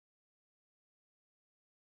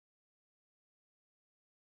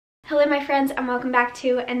Hello my friends and welcome back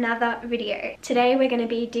to another video. Today we're going to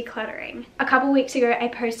be decluttering. A couple weeks ago I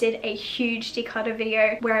posted a huge declutter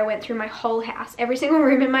video where I went through my whole house, every single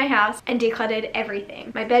room in my house, and decluttered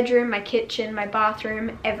everything. My bedroom, my kitchen, my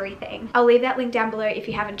bathroom, everything. I'll leave that link down below if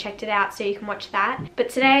you haven't checked it out so you can watch that. But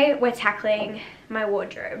today we're tackling my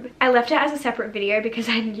wardrobe. I left it as a separate video because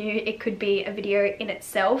I knew it could be a video in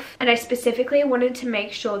itself, and I specifically wanted to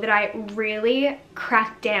make sure that I really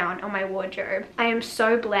cracked down on my wardrobe. I am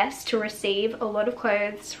so blessed to receive a lot of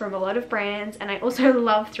clothes from a lot of brands, and I also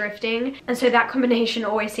love thrifting, and so that combination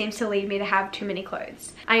always seems to lead me to have too many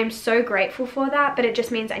clothes. I am so grateful for that, but it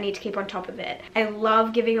just means I need to keep on top of it. I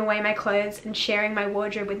love giving away my clothes and sharing my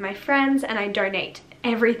wardrobe with my friends, and I donate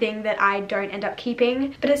everything that I don't end up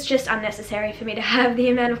keeping, but it's just unnecessary for me to have the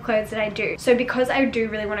amount of clothes that I do. So because I do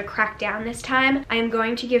really want to crack down this time, I am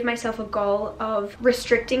going to give myself a goal of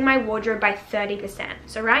restricting my wardrobe by 30%.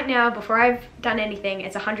 So right now, before I've done anything,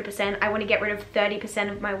 it's 100%. I want to get rid of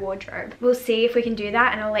 30% of my wardrobe. We'll see if we can do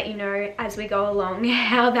that, and I'll let you know as we go along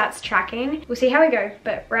how that's tracking. We'll see how we go,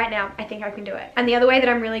 but right now I think I can do it. And the other way that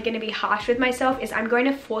I'm really going to be harsh with myself is I'm going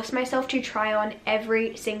to force myself to try on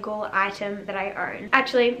every single item that I own.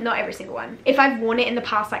 Actually, not every single one. If I've worn it in the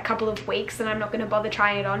past like couple of weeks, then I'm not going to bother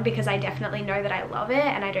trying it on because I definitely know that I love it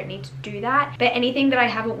and I don't need to do that. But anything that I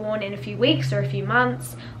haven't worn in a few weeks or a few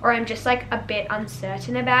months, or I'm just like a bit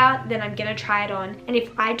uncertain about, then I'm going to try it on. And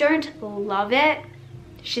if I don't love it,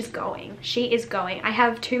 she's going. She is going. I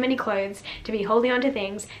have too many clothes to be holding on to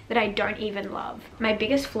things that I don't even love. My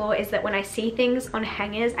biggest flaw is that when I see things on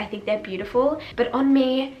hangers, I think they're beautiful, but on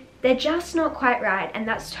me, they're just not quite right, and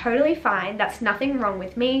that's totally fine. That's nothing wrong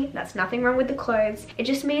with me. That's nothing wrong with the clothes. It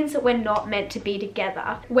just means that we're not meant to be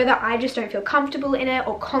together. Whether I just don't feel comfortable in it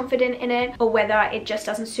or confident in it, or whether it just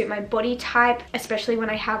doesn't suit my body type, especially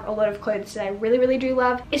when I have a lot of clothes that I really do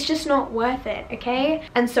love, it's just not worth it, okay?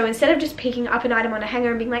 And so instead of just picking up an item on a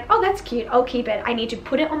hanger and being like, oh, that's cute, I'll keep it, I need to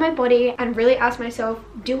put it on my body and really ask myself,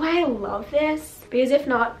 do I love this? Because if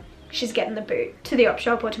not, she's getting the boot to the op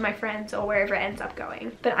shop or to my friends or wherever it ends up going.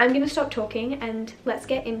 But I'm gonna stop talking and let's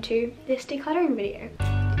get into this decluttering video.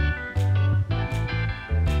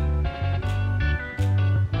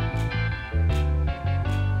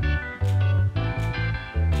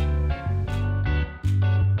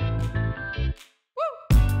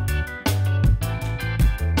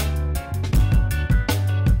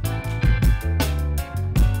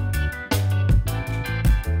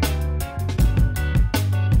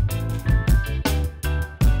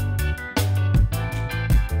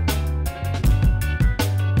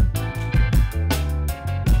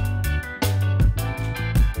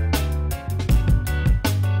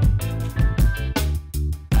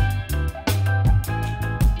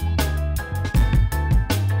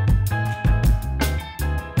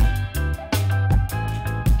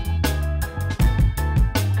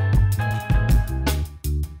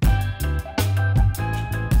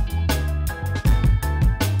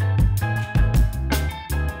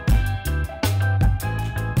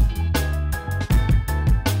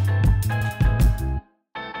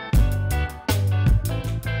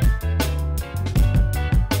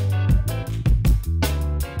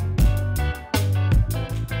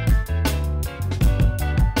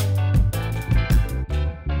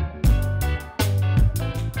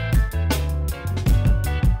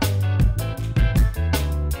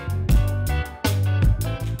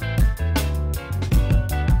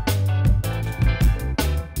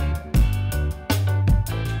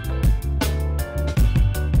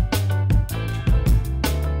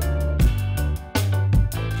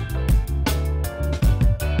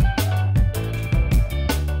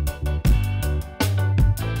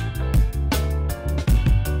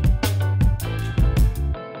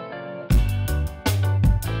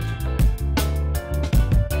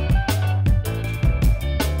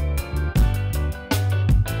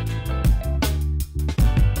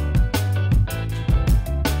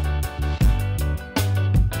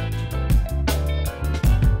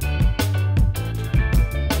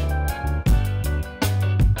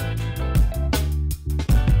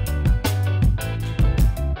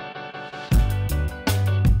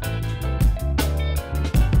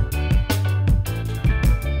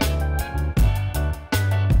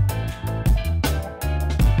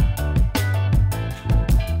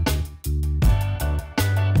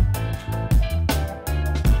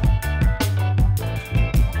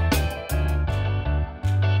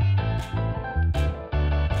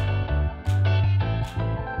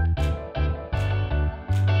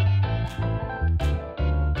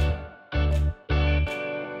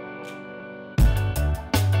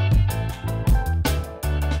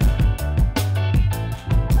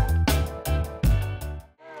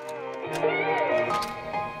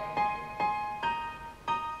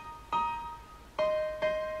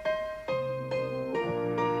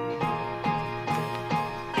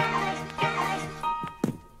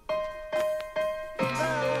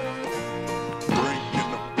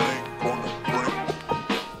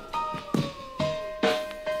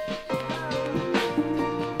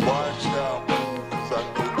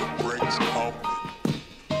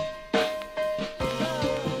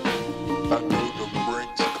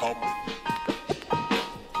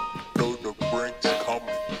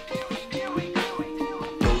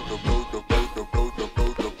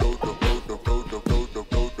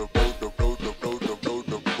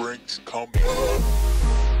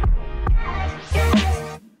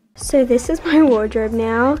 So this is my wardrobe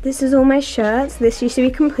now. This is all my shirts. This used to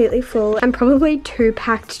be completely full. I'm probably too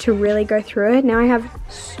packed to really go through it. Now I have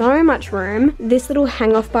so much room. This little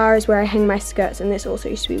hang off bar is where I hang my skirts, and this also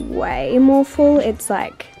used to be way more full. It's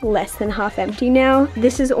like less than half empty now.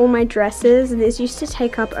 This is all my dresses. This used to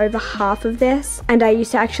take up over half of this, and I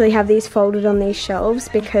used to actually have these folded on these shelves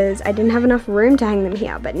because I didn't have enough room to hang them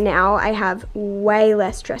here, but now I have way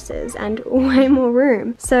less dresses and way more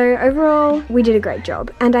room. So overall, we did a great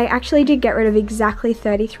job, and I actually did get rid of exactly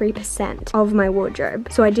 33% of my wardrobe.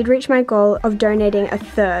 So I did reach my goal of donating a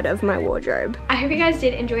third of my wardrobe. I hope you guys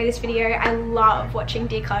did enjoy this video. I love watching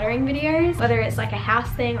decluttering videos, whether it's like a house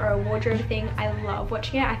thing or a wardrobe thing. I love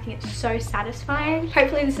watching it. I think it's so satisfying.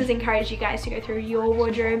 Hopefully this has encouraged you guys to go through your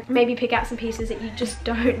wardrobe, maybe pick out some pieces that you just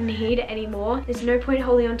don't need anymore. There's no point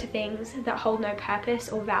holding on to things that hold no purpose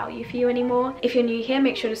or value for you anymore. If you're new here,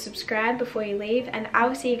 make sure to subscribe before you leave, and I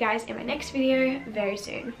will see you guys in my next video very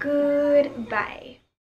soon. Goodbye.